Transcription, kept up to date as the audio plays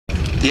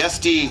The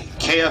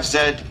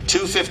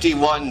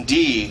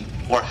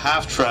Sd.Kfz.251 or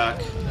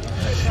half-track.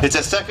 It's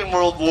a Second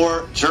World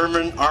War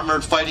German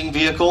armored fighting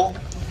vehicle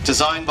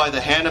designed by the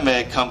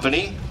Hanomag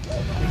Company.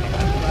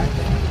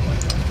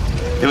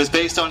 It was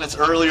based on its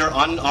earlier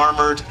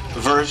unarmored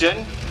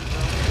version.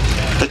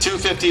 The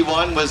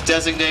 251 was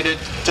designated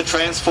to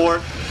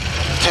transport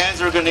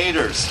Panzer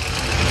Grenadiers,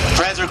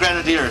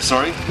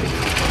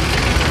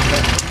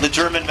 the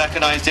German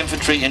mechanized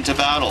infantry, into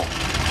battle.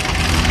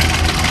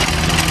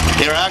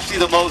 They are actually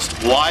the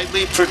most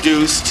widely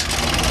produced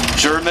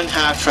German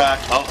half-track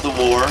of the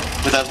war,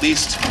 with at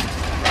least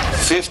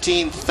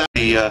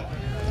 15,000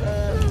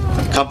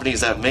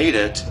 companies that made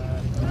it.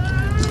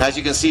 As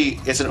you can see,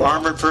 it's an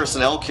armored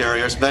personnel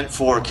carrier. It's meant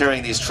for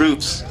carrying these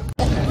troops.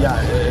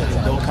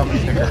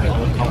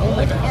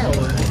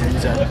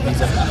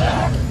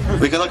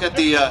 We can look at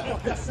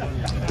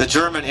the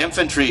German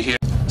infantry here.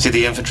 See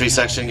the infantry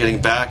section getting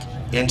back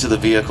into the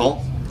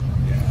vehicle.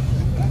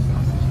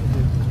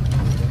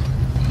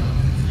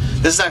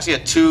 This is actually a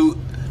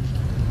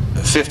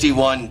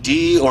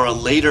 251D, or a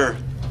later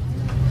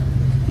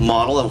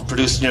model that was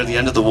produced near the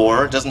end of the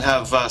war. It doesn't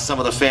have some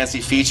of the fancy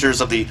features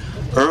of the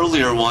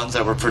earlier ones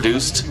that were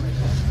produced.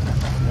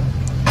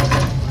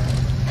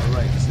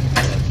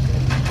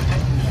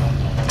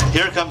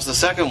 Here comes the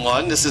second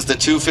one. This is the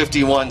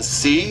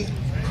 251C.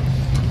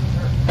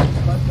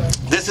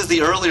 This is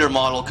the earlier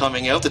model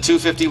coming out, the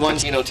 251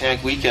 Aquino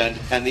Tank Weekend,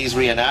 and these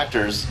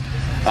reenactors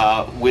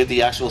with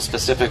the actual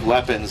specific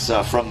weapons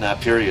from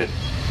that period.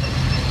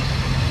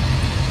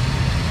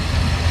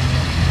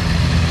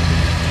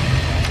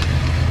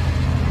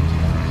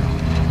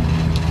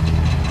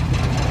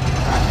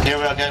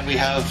 Here again we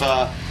have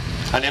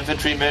an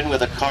infantryman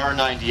with a Kar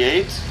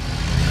 98,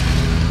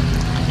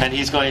 and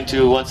he's going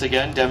to once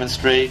again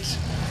demonstrate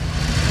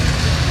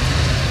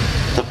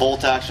the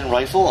bolt-action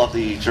rifle of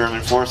the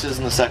German forces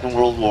in the Second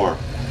World War.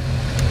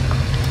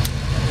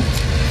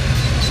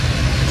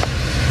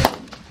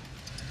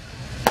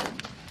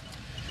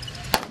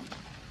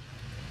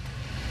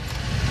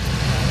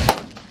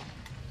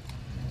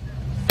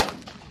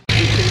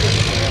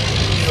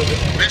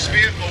 This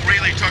vehicle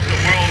really took the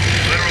world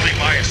literally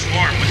by a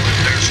storm with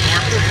their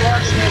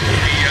stormtroopers.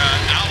 The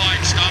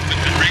Allied stuff had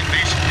been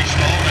basically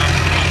stalled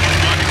after World War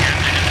I again.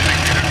 They didn't think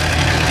they'd ever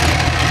need it.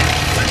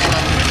 This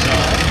stuff was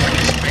like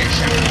a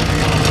spaceship.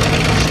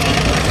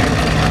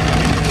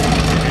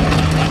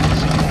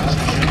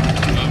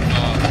 Of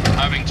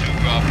having to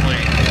play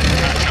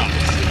catch up.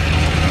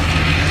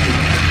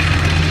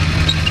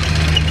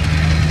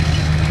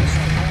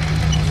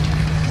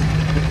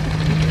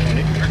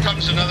 Here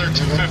comes another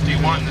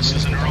 251. This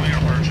is an earlier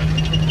version.